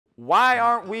Why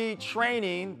aren't we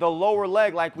training the lower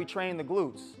leg like we train the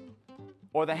glutes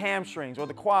or the hamstrings or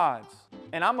the quads?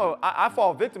 And I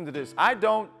fall victim to this. I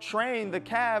don't train the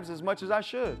calves as much as I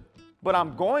should, but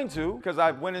I'm going to, because I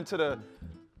went into the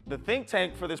think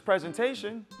tank for this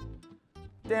presentation.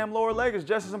 Damn, lower leg is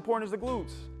just as important as the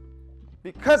glutes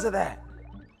because of that.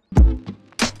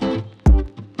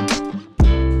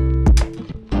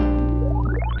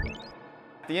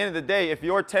 At the end of the day, if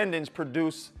your tendons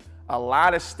produce a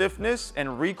lot of stiffness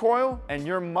and recoil and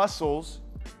your muscles,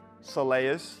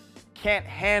 soleus, can't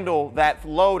handle that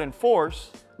load and force,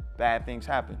 bad things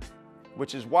happen.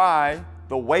 Which is why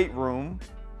the weight room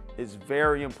is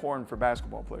very important for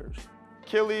basketball players.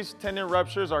 Achilles tendon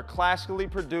ruptures are classically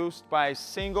produced by a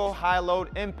single high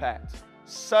load impact,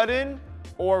 sudden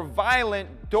or violent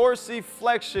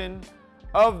dorsiflexion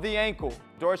of the ankle.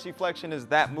 Dorsiflexion is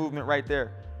that movement right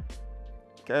there.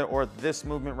 Okay, or this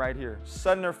movement right here.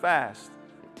 Sudden or fast.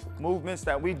 Movements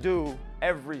that we do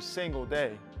every single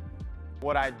day.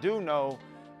 What I do know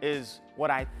is what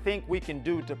I think we can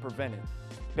do to prevent it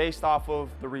based off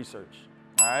of the research.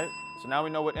 All right, so now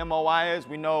we know what MOI is.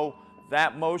 We know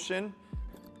that motion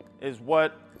is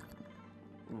what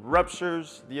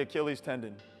ruptures the Achilles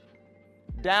tendon.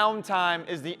 Downtime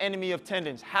is the enemy of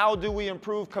tendons. How do we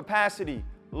improve capacity?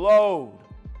 Load.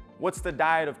 What's the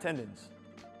diet of tendons?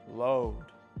 Load.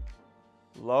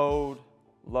 Load,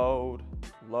 load,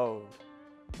 load.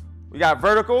 We got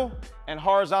vertical and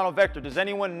horizontal vector. Does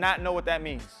anyone not know what that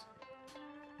means?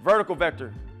 Vertical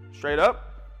vector, straight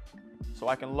up, so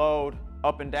I can load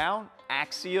up and down,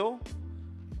 axial.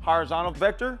 Horizontal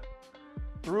vector,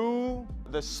 through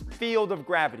the field of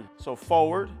gravity. So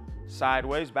forward,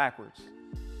 sideways, backwards.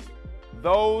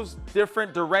 Those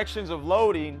different directions of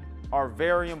loading are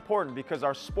very important because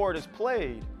our sport is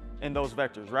played in those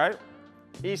vectors, right?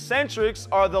 Eccentrics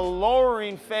are the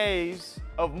lowering phase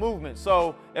of movement.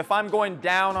 So if I'm going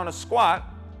down on a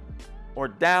squat or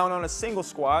down on a single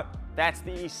squat, that's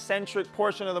the eccentric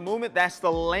portion of the movement. That's the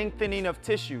lengthening of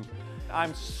tissue.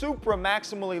 I'm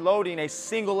supra-maximally loading a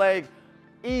single leg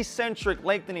eccentric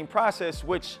lengthening process,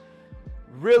 which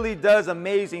really does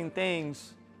amazing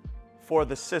things for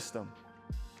the system,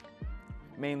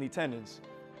 mainly tendons.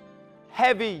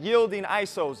 Heavy yielding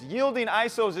isos. Yielding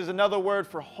isos is another word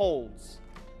for holds.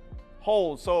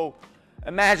 Holds. So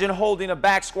imagine holding a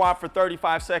back squat for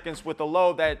 35 seconds with a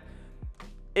load that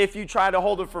if you try to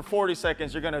hold it for 40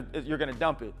 seconds, you're gonna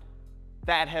dump it.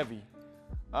 That heavy.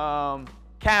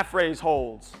 Calf raise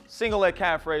holds, single leg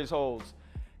calf raise holds,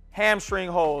 hamstring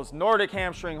holds, Nordic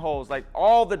hamstring holds, like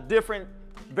all the different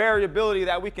variability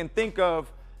that we can think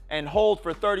of and hold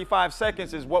for 35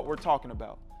 seconds is what we're talking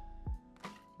about.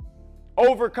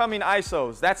 Overcoming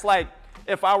isos. That's like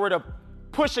if I were to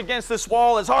push against this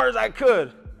wall as hard as I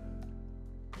could.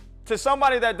 To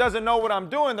somebody that doesn't know what I'm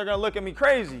doing, they're gonna look at me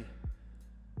crazy.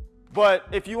 But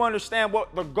if you understand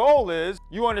what the goal is,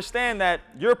 you understand that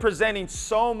you're presenting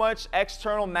so much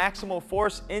external maximal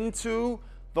force into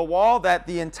the wall that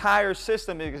the entire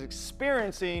system is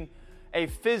experiencing a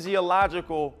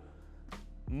physiological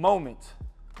moment.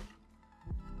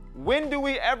 When do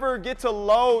we ever get to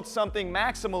load something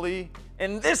maximally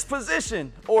in this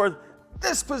position or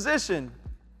this position?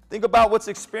 Think about what's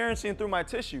experiencing through my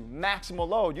tissue, maximal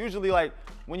load. Usually like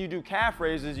when you do calf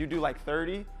raises, you do like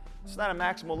 30. It's not a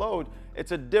maximal load.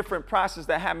 It's a different process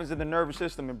that happens in the nervous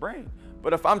system and brain.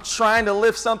 But if I'm trying to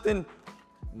lift something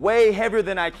way heavier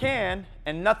than I can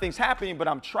and nothing's happening, but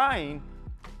I'm trying,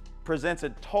 presents a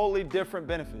totally different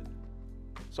benefit.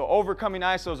 So overcoming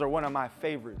isos are one of my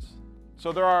favorites.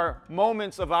 So there are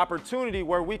moments of opportunity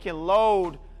where we can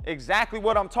load exactly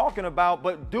what I'm talking about,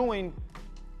 but doing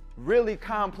really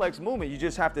complex movement. You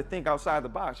just have to think outside the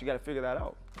box. You got to figure that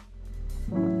out.